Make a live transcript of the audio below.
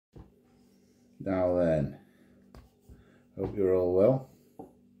Now then, hope you're all well.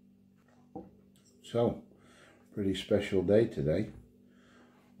 So, pretty special day today.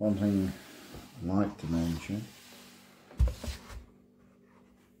 One thing I'd like to mention,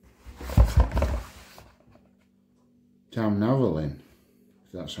 Tam Navalin,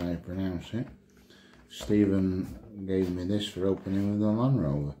 if that's how you pronounce it. Stephen gave me this for opening with the Land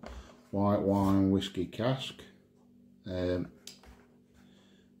Rover. White wine whiskey cask.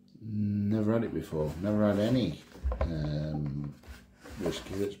 Never had it before. Never had any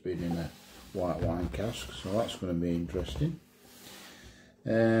whiskey that's been in a white wine cask, so that's going to be interesting.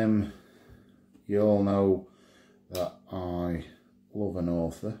 You all know that I love an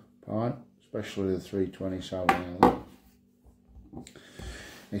author pipe, especially the 327L.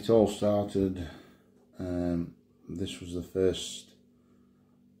 It all started, this was the first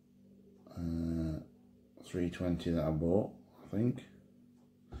 320 that I bought, I think.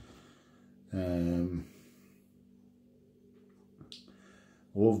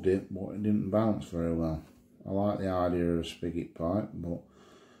 Loved it, but it didn't bounce very well. I like the idea of a spigot pipe, but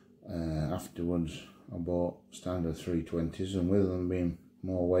afterwards I bought standard 320s, and with them being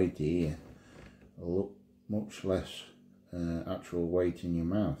more weighty here, they look much less actual weight in your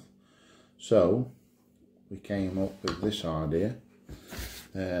mouth. So we came up with this idea,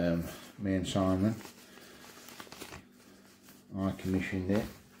 me and Simon. I commissioned it,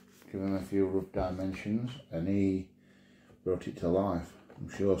 give him a few rough dimensions, and he brought it to life. I'm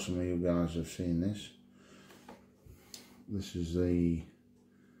sure some of you guys have seen this. This is the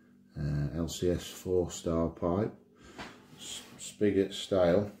LCS 4-star pipe, spigot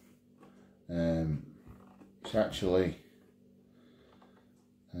style. It's actually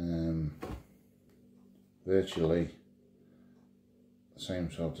virtually the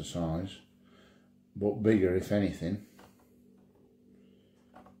same sort of size, but bigger if anything.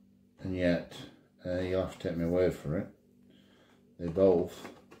 And yet, you'll have to take my word for it, they both,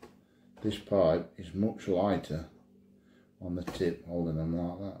 this pipe is much lighter on the tip holding them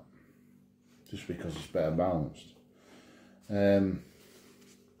like that, just because it's better balanced. I'm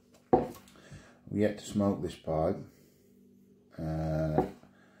yet to smoke this pipe.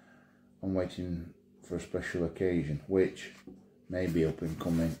 I'm waiting for a special occasion, which may be up and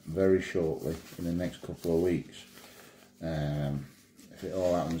coming very shortly, in the next couple of weeks. If it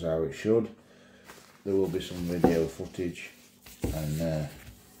all happens how it should, there will be some video footage, and I'm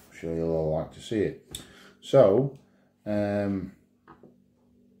sure you'll all like to see it. So I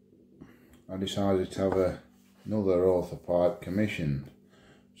decided to have another author pipe commissioned.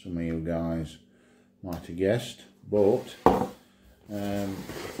 Some of you guys might have guessed, but I've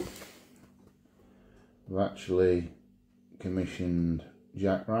actually commissioned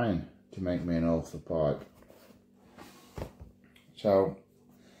Jack Ryan to make me an author pipe. So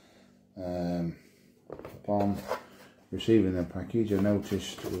upon receiving the package, I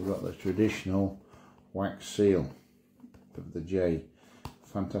noticed we've got the traditional wax seal of the J.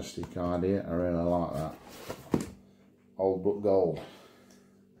 Fantastic idea, I really like that. Old but gold.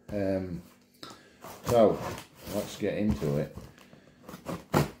 So let's get into it.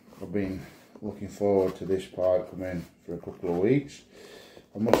 I've been looking forward to this pipe coming for a couple of weeks.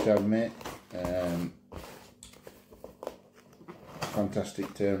 I must admit,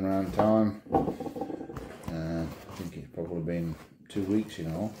 fantastic turnaround time. I think it's probably been 2 weeks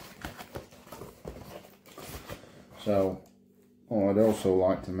in all. So, I'd also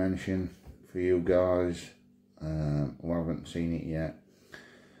like to mention for you guys who haven't seen it yet,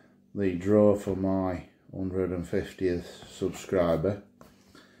 the draw for my 150th subscriber.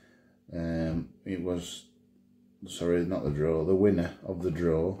 It was, sorry, not the draw, the winner of the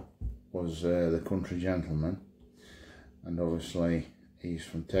draw was the Country Gentleman, and obviously he's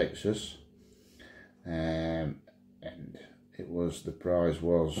from Texas, and it was, the prize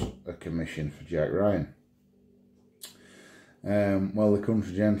was a commission for Jack Ryan. Well, the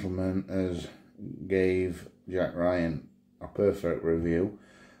Country Gentleman gave Jack Ryan a perfect review,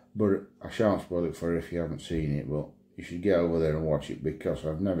 but I shan't spoil it for you if you haven't seen it, but you should get over there and watch it, because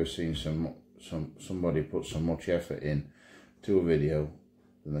I've never seen somebody put so much effort in to a video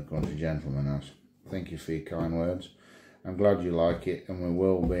than the Country Gentleman has. Thank you for your kind words. I'm glad you like it, and we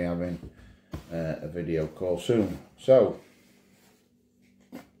will be having a video call soon. So,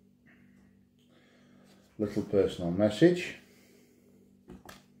 little personal message.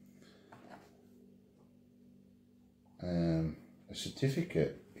 A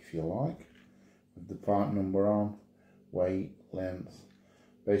certificate, if you like, with the pipe number on, weight, length,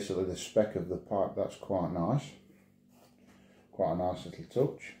 basically the spec of the pipe. That's quite nice. Quite a nice little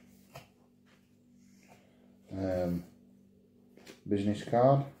touch. Business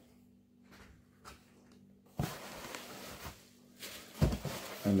card,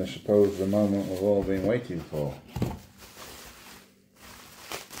 and I suppose the moment we've all been waiting for.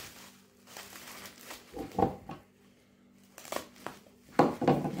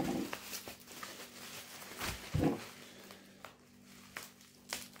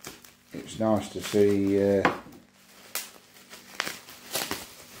 It's nice to see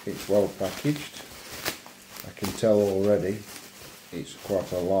it's well packaged. I can tell already it's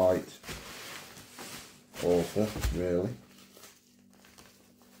quite a light author, really.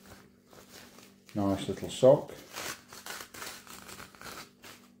 Nice little sock.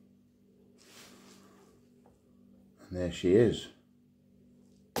 And there she is.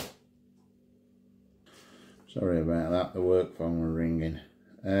 Sorry about that, the work phone was ringing.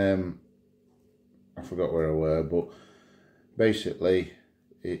 I forgot where I were, but basically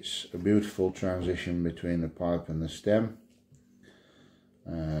it's a beautiful transition between the pipe and the stem.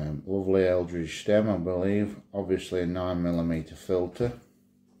 Lovely Eldridge stem, I believe. Obviously a 9mm filter.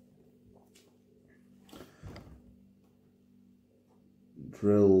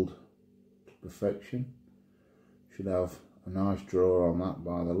 Drilled to perfection. Should have a nice draw on that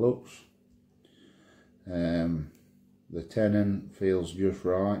by the looks. The tenon feels just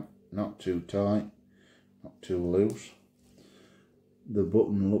right, not too tight, not too loose. The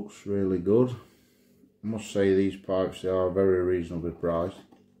button looks really good. I must say these pipes, they are very reasonably priced.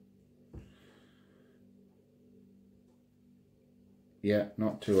 Yeah,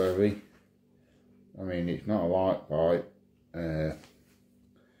 not too heavy. I mean, it's not a light pipe.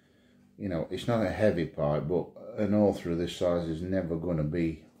 You know, it's not a heavy pipe, but an author of this size is never going to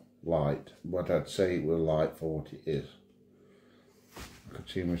be light. But I'd say it was light for what it is. I could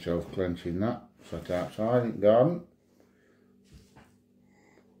see myself clenching that, sat outside in the garden.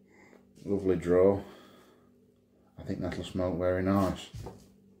 Lovely draw. I think that'll smoke very nice.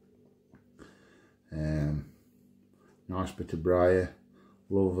 Nice bit of briar,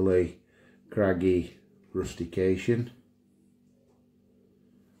 lovely craggy rustication.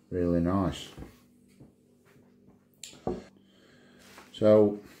 Really nice.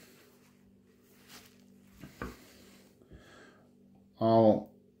 So I'll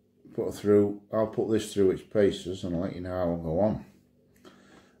put this through its paces and I'll let you know how I'll go on.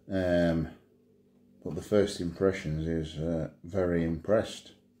 But the first impressions is very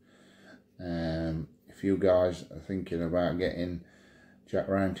impressed. If you guys are thinking about getting Jack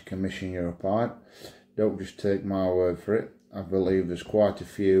Ryan to commission your pipe, don't just take my word for it. I believe there's quite a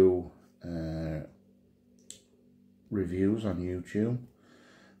few reviews on YouTube.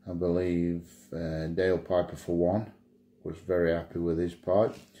 I believe Dale Piper for one was very happy with his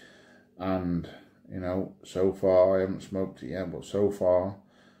pipe, and you know, so far I haven't smoked it yet, but so far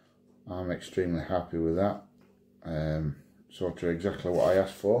I'm extremely happy with that. Sort of exactly what I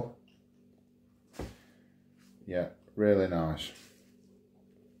asked for. Yeah, really nice.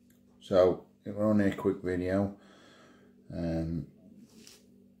 So it was only a quick video to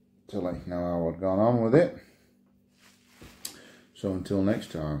let you know how I'd gone on with it. So until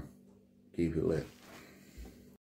next time, keep it lit.